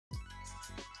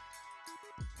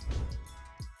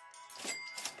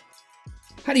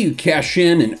How do you cash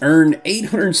in and earn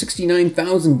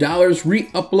 $869,000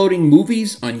 re-uploading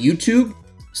movies on YouTube?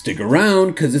 Stick around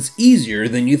because it's easier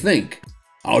than you think.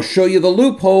 I'll show you the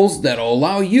loopholes that'll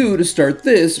allow you to start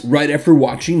this right after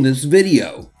watching this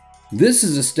video. This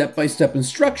is a step-by-step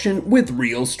instruction with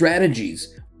real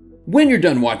strategies. When you're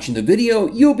done watching the video,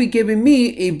 you'll be giving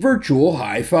me a virtual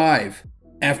high five.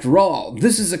 After all,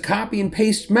 this is a copy and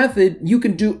paste method you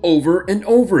can do over and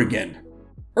over again.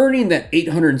 Earning that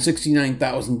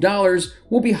 $869,000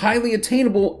 will be highly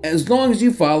attainable as long as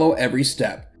you follow every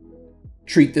step.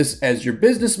 Treat this as your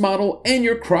business model and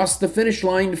you'll cross the finish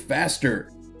line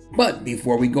faster. But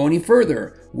before we go any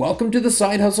further, welcome to the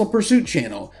Side Hustle Pursuit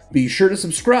channel. Be sure to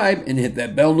subscribe and hit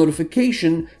that bell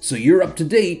notification so you're up to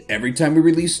date every time we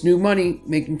release new money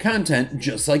making content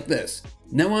just like this.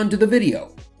 Now on to the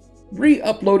video.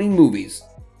 Re-uploading movies.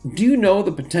 Do you know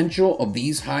the potential of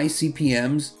these high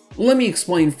CPMs? Let me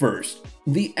explain first.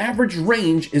 The average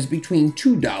range is between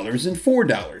 $2 and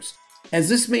 $4. As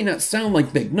this may not sound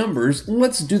like big numbers,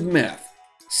 let's do the math.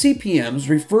 CPMs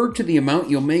refer to the amount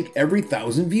you'll make every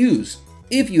 1,000 views.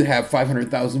 If you have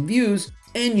 500,000 views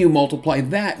and you multiply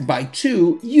that by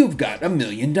 2, you've got $1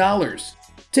 million.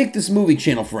 Take this movie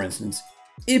channel for instance.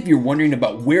 If you're wondering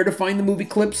about where to find the movie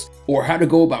clips or how to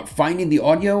go about finding the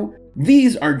audio,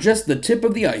 these are just the tip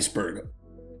of the iceberg.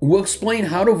 We'll explain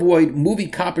how to avoid movie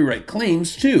copyright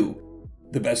claims too.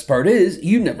 The best part is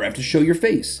you never have to show your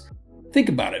face. Think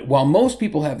about it, while most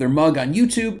people have their mug on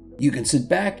YouTube, you can sit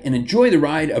back and enjoy the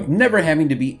ride of never having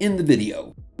to be in the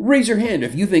video. Raise your hand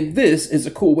if you think this is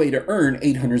a cool way to earn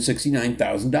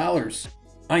 $869,000.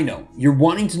 I know, you're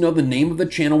wanting to know the name of the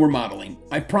channel we're modeling.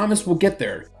 I promise we'll get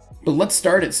there. But let's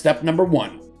start at step number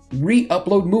 1.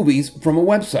 Re-upload movies from a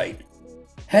website.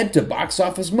 Head to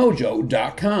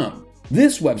boxofficemojo.com.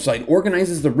 This website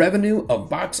organizes the revenue of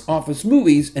box office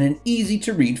movies in an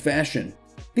easy-to-read fashion.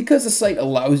 Because the site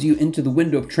allows you into the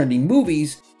window of trending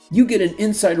movies, you get an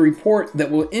insider report that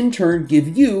will in turn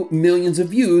give you millions of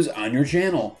views on your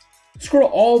channel. Scroll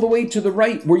all the way to the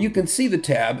right where you can see the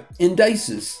tab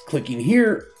Indices. Clicking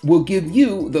here will give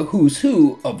you the who's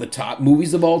who of the top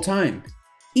movies of all time.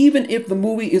 Even if the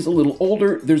movie is a little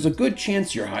older, there's a good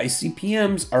chance your high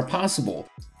CPMs are possible,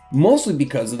 mostly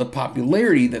because of the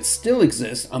popularity that still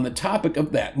exists on the topic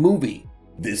of that movie.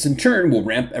 This in turn will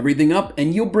ramp everything up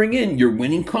and you'll bring in your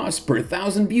winning cost per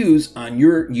 1,000 views on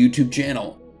your YouTube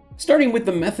channel. Starting with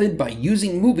the method by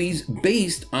using movies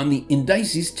based on the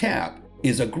Indices tab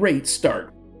is a great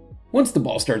start. Once the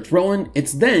ball starts rolling,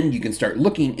 it's then you can start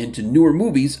looking into newer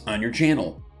movies on your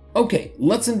channel. Okay,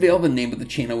 let's unveil the name of the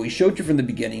channel we showed you from the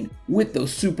beginning with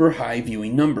those super high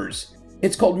viewing numbers.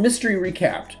 It's called Mystery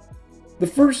Recapped. The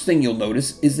first thing you'll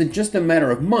notice is that just a matter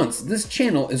of months, this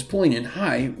channel is pulling in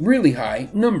high, really high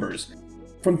numbers.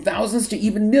 From thousands to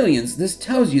even millions, this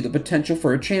tells you the potential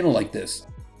for a channel like this.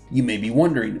 You may be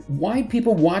wondering why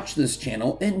people watch this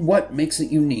channel and what makes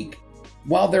it unique.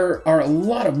 While there are a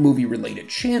lot of movie-related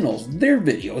channels, their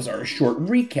videos are a short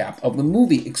recap of the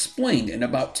movie explained in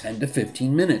about 10 to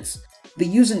 15 minutes. They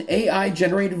use an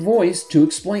AI-generated voice to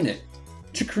explain it.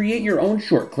 To create your own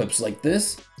short clips like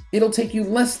this, it'll take you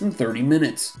less than 30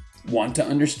 minutes. Want to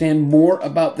understand more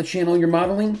about the channel you're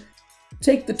modeling?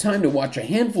 Take the time to watch a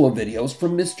handful of videos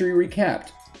from Mystery Recapped.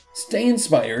 Stay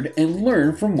inspired and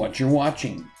learn from what you're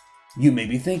watching. You may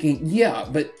be thinking, yeah,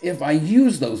 but if I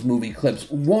use those movie clips,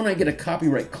 won't I get a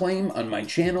copyright claim on my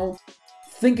channel?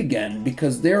 Think again,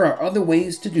 because there are other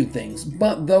ways to do things,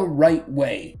 but the right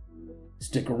way.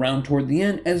 Stick around toward the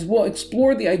end as we'll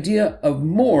explore the idea of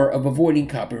more of avoiding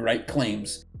copyright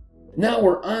claims. Now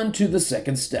we're on to the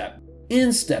second step.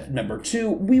 In step number 2,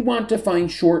 we want to find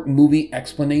short movie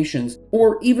explanations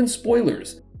or even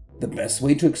spoilers. The best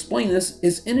way to explain this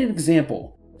is in an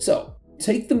example. So,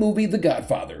 take the movie The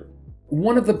Godfather.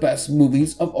 One of the best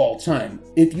movies of all time.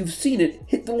 If you've seen it,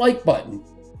 hit the like button.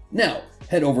 Now,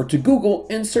 head over to Google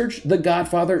and search The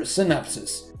Godfather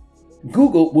synopsis.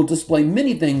 Google will display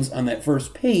many things on that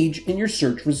first page in your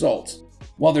search results.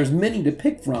 While there's many to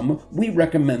pick from, we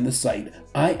recommend the site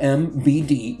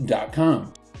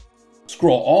imbd.com.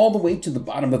 Scroll all the way to the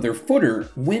bottom of their footer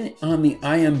when on the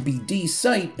IMBD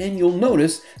site and you'll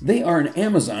notice they are an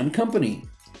Amazon company.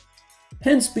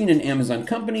 Hence, being an Amazon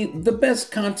company, the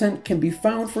best content can be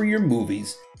found for your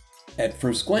movies. At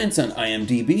first glance on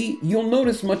IMDb, you'll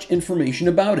notice much information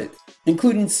about it,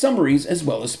 including summaries as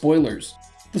well as spoilers.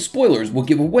 The spoilers will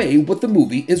give away what the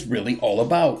movie is really all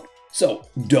about. So,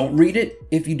 don't read it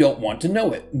if you don't want to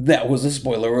know it. That was a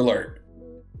spoiler alert.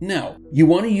 Now, you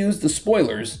want to use the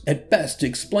spoilers at best to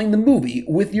explain the movie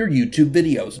with your YouTube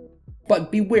videos.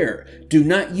 But beware, do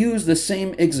not use the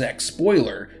same exact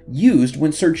spoiler used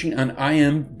when searching on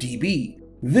IMDb.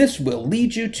 This will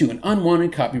lead you to an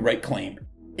unwanted copyright claim,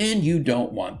 and you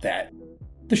don't want that.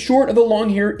 The short of the long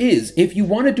here is, if you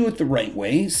want to do it the right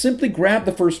way, simply grab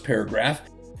the first paragraph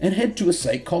and head to a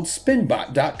site called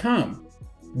spinbot.com.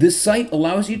 This site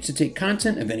allows you to take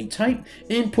content of any type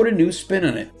and put a new spin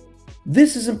on it.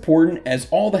 This is important as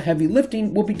all the heavy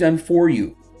lifting will be done for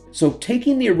you. So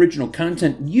taking the original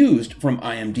content used from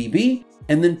IMDb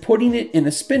and then putting it in a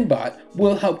spinbot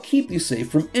will help keep you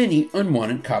safe from any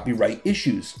unwanted copyright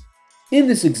issues. In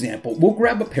this example, we'll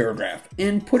grab a paragraph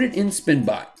and put it in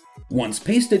spinbot. Once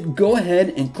pasted, go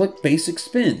ahead and click Basic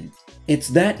Spin. It's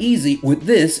that easy with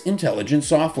this intelligent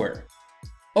software.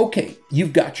 Okay,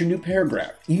 you've got your new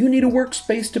paragraph. You need a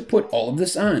workspace to put all of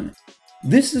this on.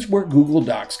 This is where Google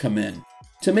Docs come in.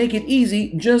 To make it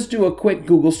easy, just do a quick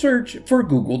Google search for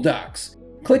Google Docs.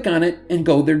 Click on it and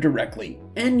go there directly,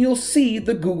 and you'll see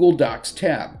the Google Docs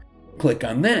tab. Click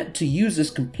on that to use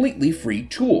this completely free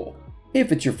tool.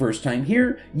 If it's your first time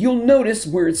here, you'll notice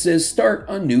where it says Start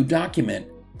a New Document.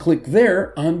 Click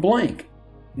there on blank.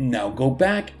 Now go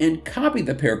back and copy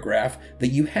the paragraph that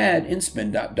you had in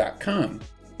spinbot.com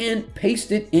and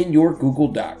paste it in your Google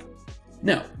Doc.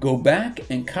 Now go back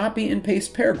and copy and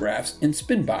paste paragraphs in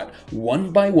Spinbot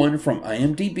one by one from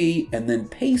IMDb and then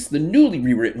paste the newly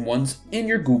rewritten ones in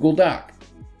your Google Doc.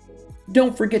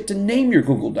 Don't forget to name your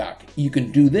Google Doc. You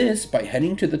can do this by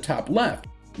heading to the top left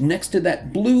next to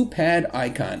that blue pad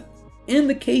icon. In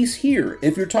the case here,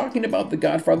 if you're talking about the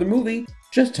Godfather movie,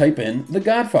 just type in The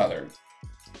Godfather.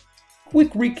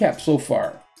 Quick recap so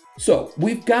far. So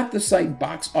we've got the site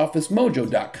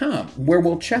boxofficemojo.com where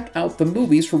we'll check out the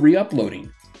movies for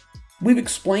re-uploading. We've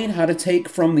explained how to take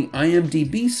from the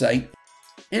IMDb site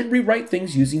and rewrite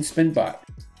things using Spinbot.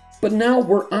 But now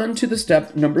we're on to the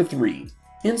step number 3.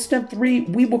 In step 3,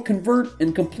 we will convert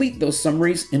and complete those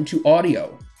summaries into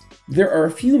audio. There are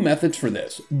a few methods for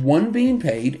this, one being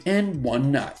paid and one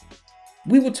not.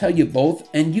 We will tell you both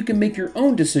and you can make your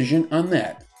own decision on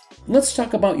that. Let's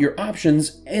talk about your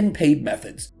options and paid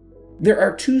methods. There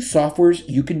are 2 softwares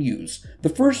you can use. The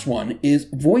first one is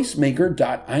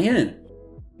voicemaker.in.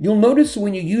 You'll notice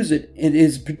when you use it, it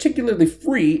is particularly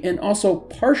free and also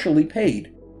partially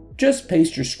paid. Just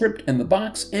paste your script in the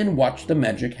box and watch the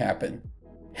magic happen.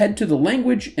 Head to the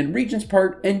language and regions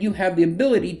part and you have the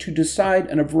ability to decide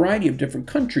on a variety of different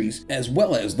countries as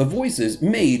well as the voices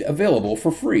made available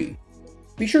for free.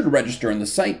 Be sure to register on the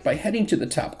site by heading to the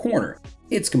top corner.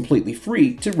 It's completely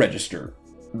free to register.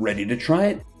 Ready to try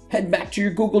it? Head back to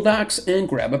your Google Docs and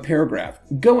grab a paragraph.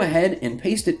 Go ahead and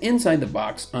paste it inside the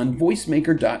box on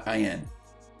voicemaker.in.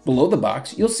 Below the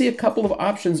box, you'll see a couple of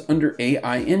options under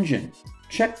AI Engine.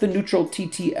 Check the neutral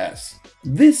TTS.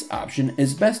 This option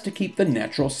is best to keep the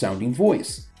natural sounding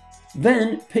voice.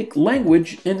 Then pick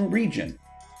language and region.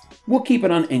 We'll keep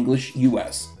it on English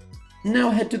US.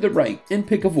 Now head to the right and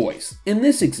pick a voice. In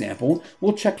this example,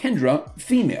 we'll check Kendra,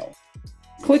 female.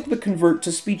 Click the Convert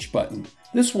to Speech button.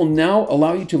 This will now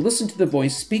allow you to listen to the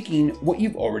voice speaking what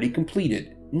you've already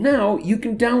completed. Now you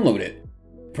can download it.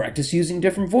 Practice using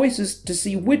different voices to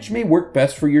see which may work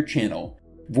best for your channel.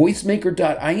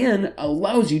 Voicemaker.in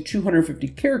allows you 250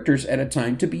 characters at a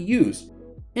time to be used,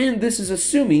 and this is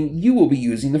assuming you will be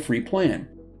using the free plan.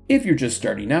 If you're just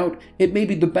starting out, it may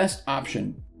be the best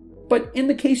option. But in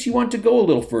the case you want to go a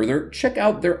little further, check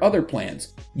out their other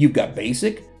plans. You've got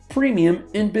Basic, Premium,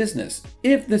 and Business.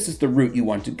 If this is the route you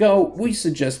want to go, we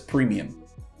suggest Premium.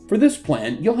 For this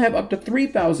plan, you'll have up to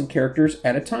 3,000 characters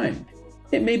at a time.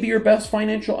 It may be your best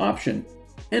financial option.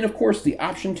 And of course, the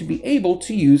option to be able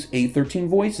to use A13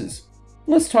 voices.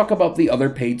 Let's talk about the other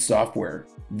paid software.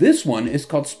 This one is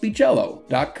called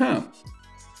Speechello.com.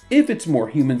 If it's more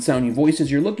human-sounding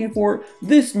voices you're looking for,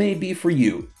 this may be for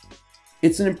you.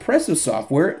 It's an impressive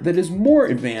software that is more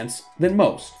advanced than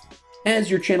most. As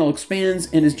your channel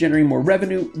expands and is generating more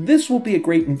revenue, this will be a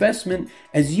great investment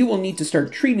as you will need to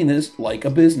start treating this like a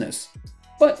business.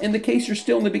 But in the case you're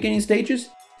still in the beginning stages,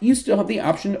 you still have the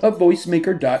option of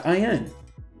voicemaker.in.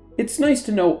 It's nice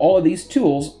to know all of these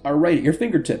tools are right at your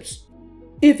fingertips.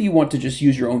 If you want to just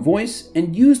use your own voice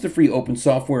and use the free open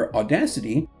software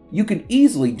Audacity, you can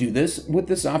easily do this with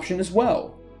this option as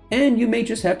well. And you may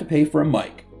just have to pay for a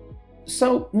mic.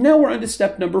 So now we're on to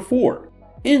step number 4.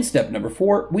 In step number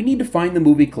 4, we need to find the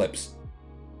movie clips.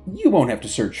 You won't have to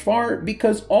search far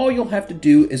because all you'll have to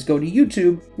do is go to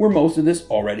YouTube where most of this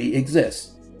already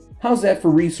exists. How's that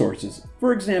for resources?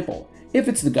 For example, if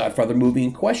it's the Godfather movie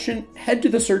in question, head to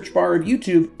the search bar of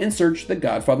YouTube and search the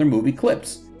Godfather movie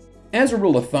clips. As a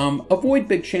rule of thumb, avoid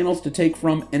big channels to take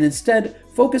from and instead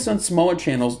focus on smaller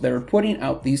channels that are putting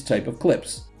out these type of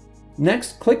clips.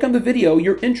 Next, click on the video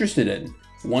you're interested in.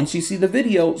 Once you see the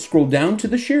video, scroll down to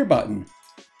the share button.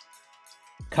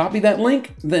 Copy that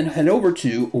link, then head over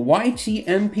to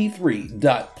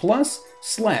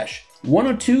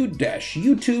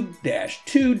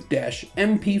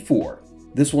ytmp3.plus/102-youtube-2-mp4.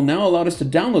 This will now allow us to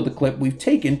download the clip we've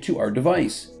taken to our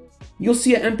device. You'll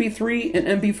see an MP3 and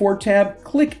MP4 tab.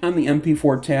 Click on the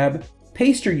MP4 tab,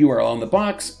 paste your URL in the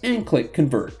box, and click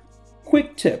Convert.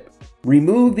 Quick tip: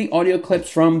 remove the audio clips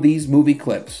from these movie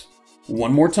clips.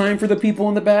 One more time for the people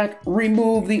in the back,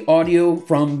 remove the audio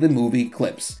from the movie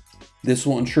clips. This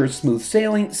will ensure smooth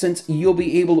sailing since you'll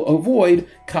be able to avoid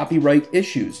copyright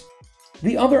issues.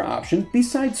 The other option,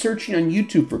 besides searching on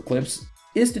YouTube for clips,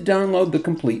 is to download the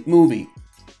complete movie.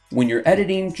 When you're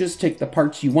editing, just take the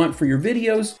parts you want for your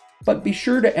videos, but be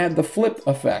sure to add the flip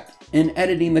effect in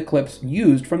editing the clips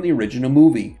used from the original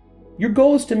movie. Your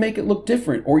goal is to make it look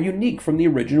different or unique from the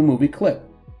original movie clip.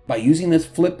 By using this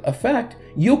flip effect,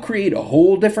 you'll create a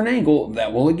whole different angle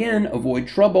that will again avoid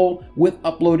trouble with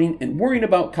uploading and worrying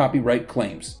about copyright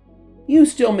claims. You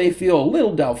still may feel a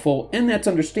little doubtful, and that's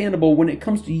understandable when it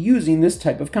comes to using this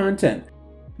type of content.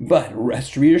 But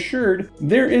rest reassured,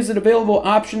 there is an available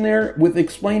option there with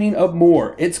explaining of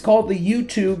more. It's called the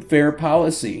YouTube Fair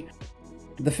Policy.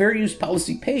 The Fair Use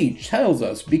Policy page tells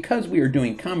us because we are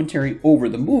doing commentary over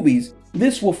the movies,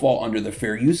 this will fall under the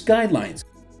Fair Use Guidelines.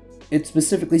 It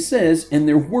specifically says in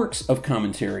their works of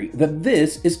commentary that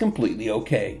this is completely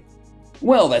okay.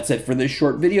 Well, that's it for this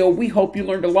short video. We hope you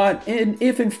learned a lot, and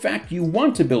if in fact you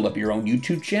want to build up your own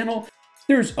YouTube channel,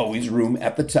 there's always room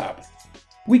at the top.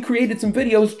 We created some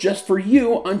videos just for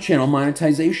you on channel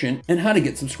monetization and how to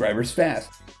get subscribers fast.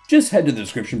 Just head to the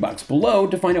description box below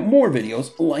to find out more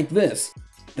videos like this.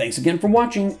 Thanks again for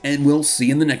watching, and we'll see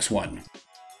you in the next one.